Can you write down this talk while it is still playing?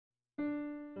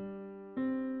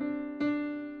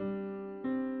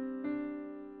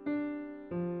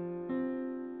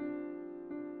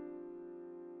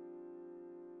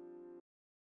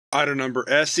Item Number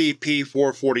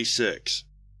SCP-446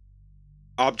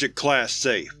 Object Class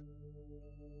Safe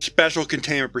Special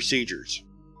Containment Procedures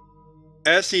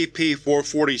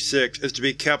SCP-446 is to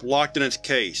be kept locked in its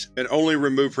case and only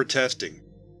removed for testing.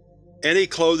 Any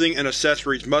clothing and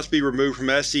accessories must be removed from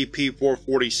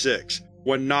SCP-446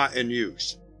 when not in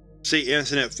use. See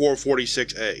Incident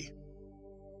 446-A.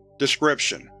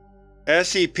 Description: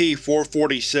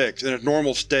 SCP-446, in its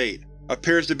normal state,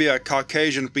 appears to be a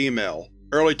Caucasian female,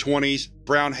 early 20s,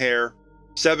 brown hair,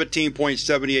 17.78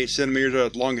 cm at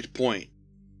its longest point,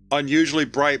 unusually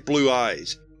bright blue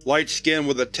eyes, light skin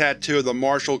with a tattoo of the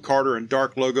Marshall, Carter, and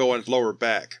Dark logo on its lower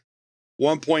back,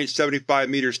 1.75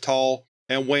 meters tall,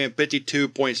 and weighing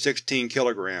 52.16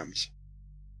 kilograms.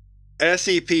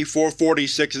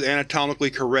 SCP-446 is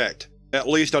anatomically correct, at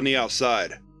least on the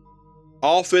outside.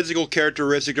 All physical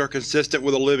characteristics are consistent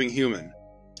with a living human,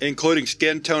 including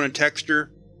skin tone and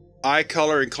texture, eye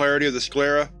color and clarity of the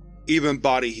sclera, even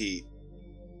body heat.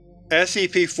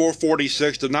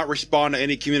 SCP-446 does not respond to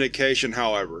any communication,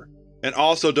 however, and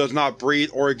also does not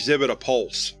breathe or exhibit a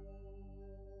pulse.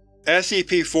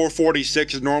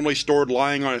 SCP-446 is normally stored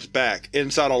lying on its back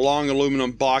inside a long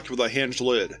aluminum box with a hinged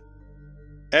lid.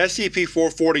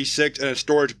 SCP-446 and its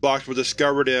storage box was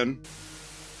discovered in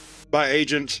by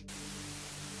agents,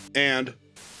 and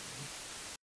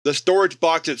the storage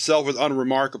box itself is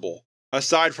unremarkable,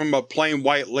 aside from a plain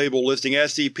white label listing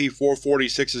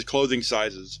SCP-446's clothing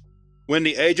sizes. When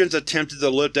the agents attempted to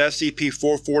lift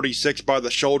SCP-446 by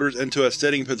the shoulders into a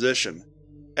sitting position,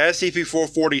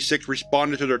 SCP-446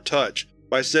 responded to their touch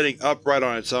by sitting upright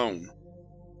on its own.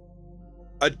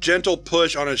 A gentle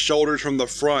push on its shoulders from the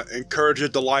front encouraged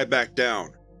it to lie back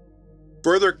down.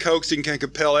 Further coaxing can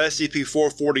compel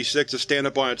SCP-446 to stand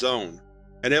up on its own,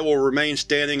 and it will remain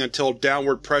standing until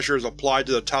downward pressure is applied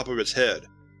to the top of its head,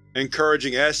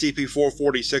 encouraging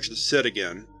SCP-446 to sit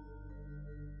again.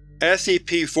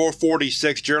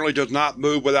 SCP-446 generally does not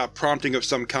move without prompting of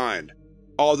some kind,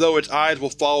 although its eyes will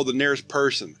follow the nearest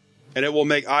person, and it will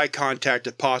make eye contact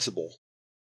if possible.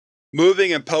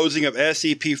 Moving and posing of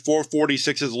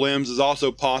SCP-446's limbs is also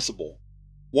possible.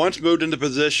 Once moved into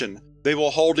position, they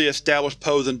will hold the established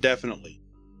pose indefinitely.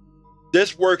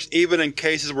 This works even in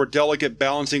cases where delicate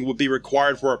balancing would be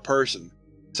required for a person,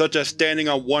 such as standing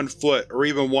on one foot or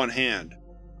even one hand.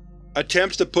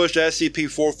 Attempts to push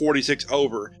SCP-446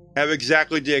 over have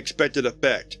exactly the expected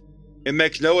effect. It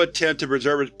makes no attempt to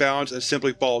preserve its balance and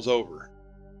simply falls over.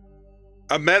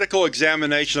 A medical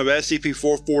examination of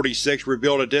SCP-446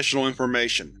 revealed additional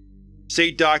information. See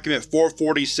Document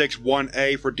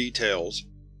 446-1A for details.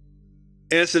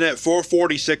 Incident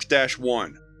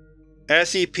 446-1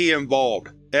 SCP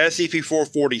involved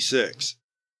SCP-446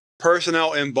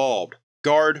 Personnel involved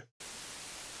Guard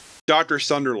Dr.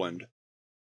 Sunderland.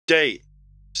 Date: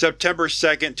 September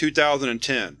 2,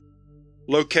 2010.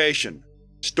 Location: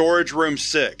 Storage Room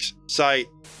 6. Site.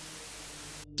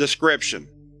 Description: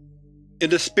 in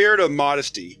the spirit of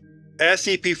modesty,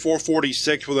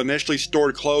 SCP-446 was initially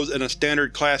stored clothed in a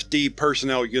standard Class D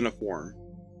personnel uniform.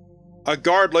 A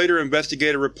guard later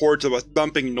investigated reports of a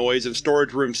thumping noise in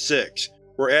Storage Room 6,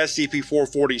 where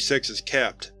SCP-446 is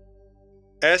kept.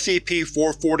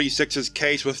 SCP-446's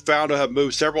case was found to have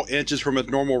moved several inches from its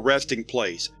normal resting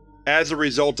place as a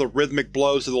result of rhythmic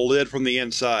blows to the lid from the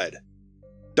inside.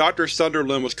 Dr.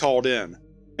 Sunderland was called in,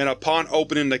 and upon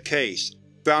opening the case,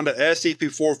 found that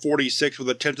SCP-446 was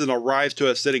attempting to rise to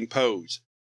a sitting pose.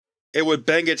 It would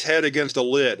bang its head against the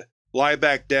lid, lie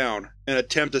back down, and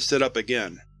attempt to sit up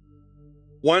again.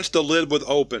 Once the lid was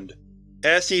opened,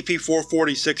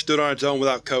 SCP-446 stood on its own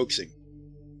without coaxing.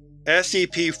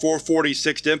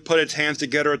 SCP-446 then put its hands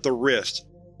together at the wrists,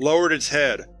 lowered its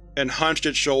head, and hunched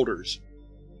its shoulders.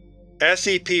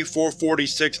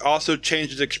 SCP-446 also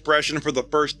changed its expression for the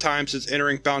first time since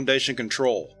entering Foundation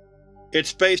control.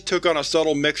 Its face took on a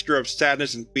subtle mixture of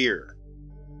sadness and fear.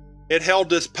 It held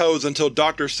this pose until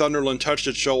Dr. Sunderland touched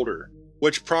its shoulder,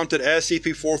 which prompted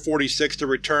SCP-446 to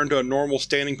return to a normal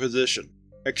standing position,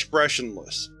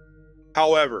 expressionless.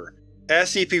 However,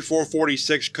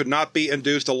 SCP-446 could not be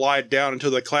induced to lie down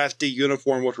until the Class D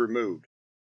uniform was removed.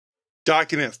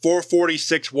 Document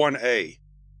 446-1A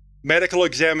Medical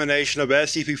examination of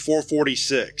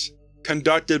SCP-446,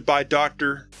 conducted by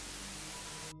Dr.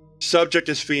 Subject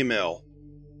is female.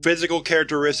 Physical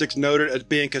characteristics noted as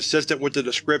being consistent with the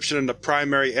description in the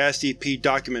primary SCP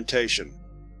documentation.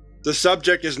 The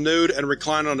subject is nude and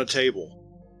reclined on a table.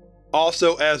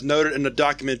 Also, as noted in the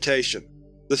documentation,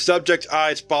 the subject's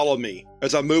eyes follow me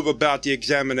as I move about the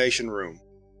examination room.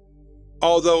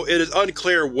 Although it is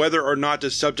unclear whether or not the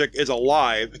subject is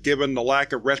alive given the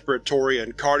lack of respiratory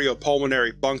and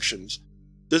cardiopulmonary functions,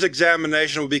 This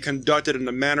examination will be conducted in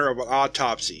the manner of an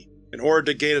autopsy in order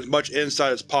to gain as much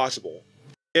insight as possible,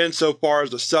 insofar as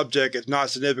the subject is not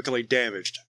significantly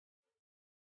damaged.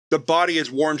 The body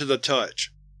is warm to the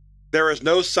touch. There is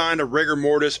no sign of rigor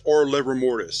mortis or livor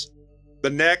mortis. The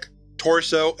neck,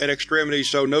 torso, and extremities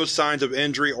show no signs of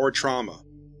injury or trauma.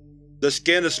 The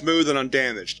skin is smooth and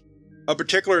undamaged. Of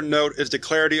particular note is the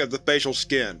clarity of the facial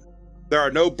skin. There are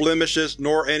no blemishes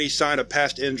nor any sign of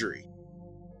past injury.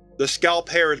 The scalp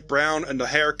hair is brown and the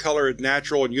hair color is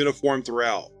natural and uniform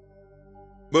throughout.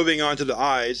 Moving on to the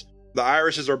eyes, the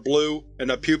irises are blue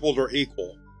and the pupils are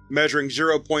equal, measuring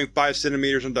 0.5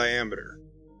 cm in diameter.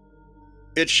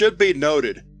 It should be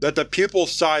noted that the pupil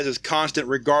size is constant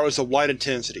regardless of light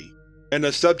intensity, and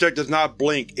the subject does not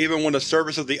blink even when the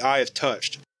surface of the eye is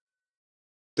touched.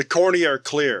 The cornea are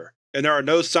clear, and there are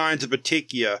no signs of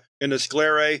petechia in the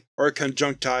sclerae or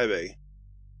conjunctivae.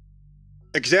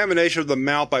 Examination of the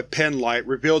mouth by pen light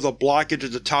reveals a blockage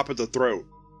at the top of the throat.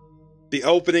 The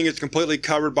opening is completely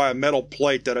covered by a metal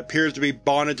plate that appears to be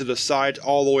bonded to the sides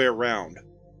all the way around.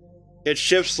 It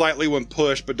shifts slightly when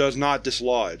pushed but does not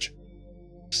dislodge.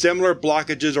 Similar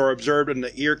blockages are observed in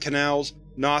the ear canals,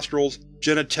 nostrils,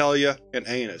 genitalia, and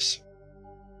anus.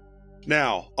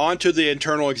 Now, on to the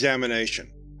internal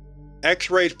examination.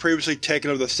 X-rays previously taken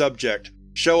of the subject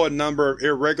show a number of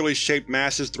irregularly shaped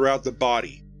masses throughout the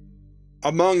body.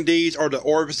 Among these are the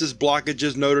orifices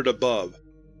blockages noted above.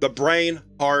 The brain,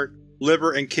 heart,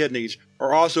 liver, and kidneys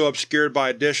are also obscured by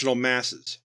additional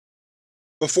masses.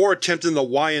 Before attempting the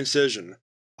Y incision,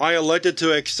 I elected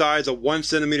to excise a 1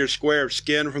 cm square of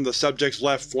skin from the subject's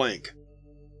left flank.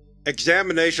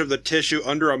 Examination of the tissue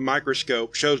under a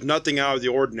microscope shows nothing out of the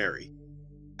ordinary.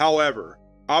 However,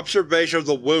 observation of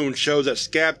the wound shows that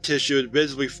scab tissue is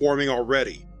visibly forming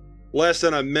already, less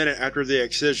than a minute after the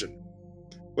excision.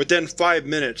 Within 5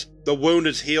 minutes, the wound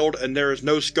is healed and there is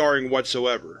no scarring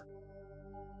whatsoever.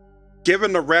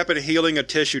 Given the rapid healing of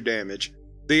tissue damage,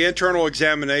 the internal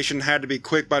examination had to be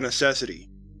quick by necessity.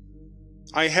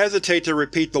 I hesitate to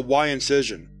repeat the Y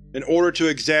incision, in order to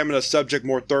examine the subject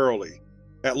more thoroughly,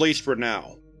 at least for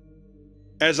now.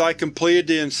 As I completed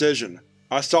the incision,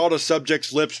 I saw the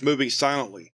subject's lips moving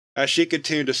silently, as she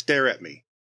continued to stare at me.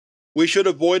 We should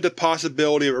avoid the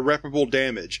possibility of irreparable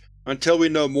damage until we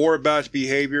know more about its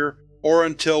behavior or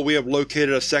until we have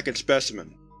located a second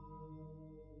specimen.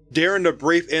 During the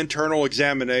brief internal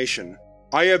examination,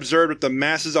 I observed that the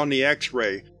masses on the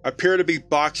X-ray appear to be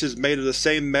boxes made of the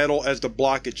same metal as the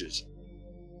blockages.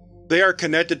 They are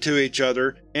connected to each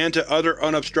other and to other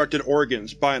unobstructed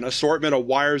organs by an assortment of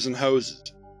wires and hoses.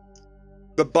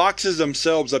 The boxes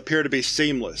themselves appear to be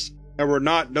seamless, and were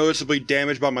not noticeably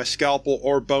damaged by my scalpel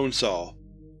or bone saw.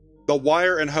 The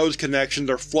wire and hose connections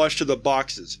are flush to the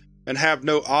boxes, and have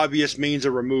no obvious means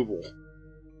of removal.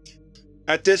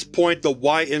 At this point the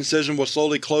Y incision was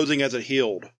slowly closing as it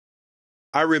healed.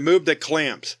 I removed the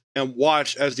clamps, and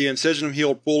watched as the incision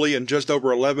healed fully in just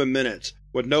over 11 minutes,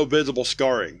 with no visible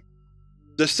scarring.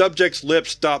 The subject's lips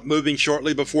stopped moving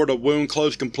shortly before the wound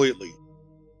closed completely.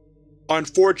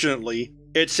 Unfortunately,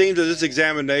 it seems that this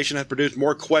examination has produced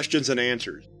more questions than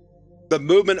answers. The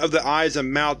movement of the eyes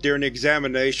and mouth during the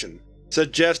examination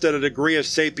suggests that a degree of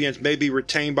sapience may be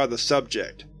retained by the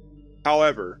subject.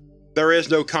 However, there is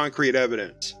no concrete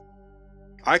evidence.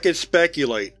 I can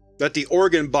speculate that the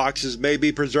organ boxes may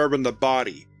be preserving the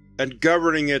body and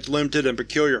governing its limited and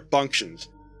peculiar functions,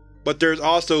 but there is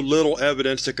also little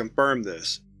evidence to confirm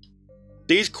this.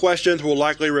 These questions will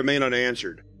likely remain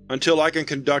unanswered until I can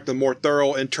conduct a more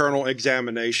thorough internal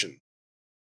examination.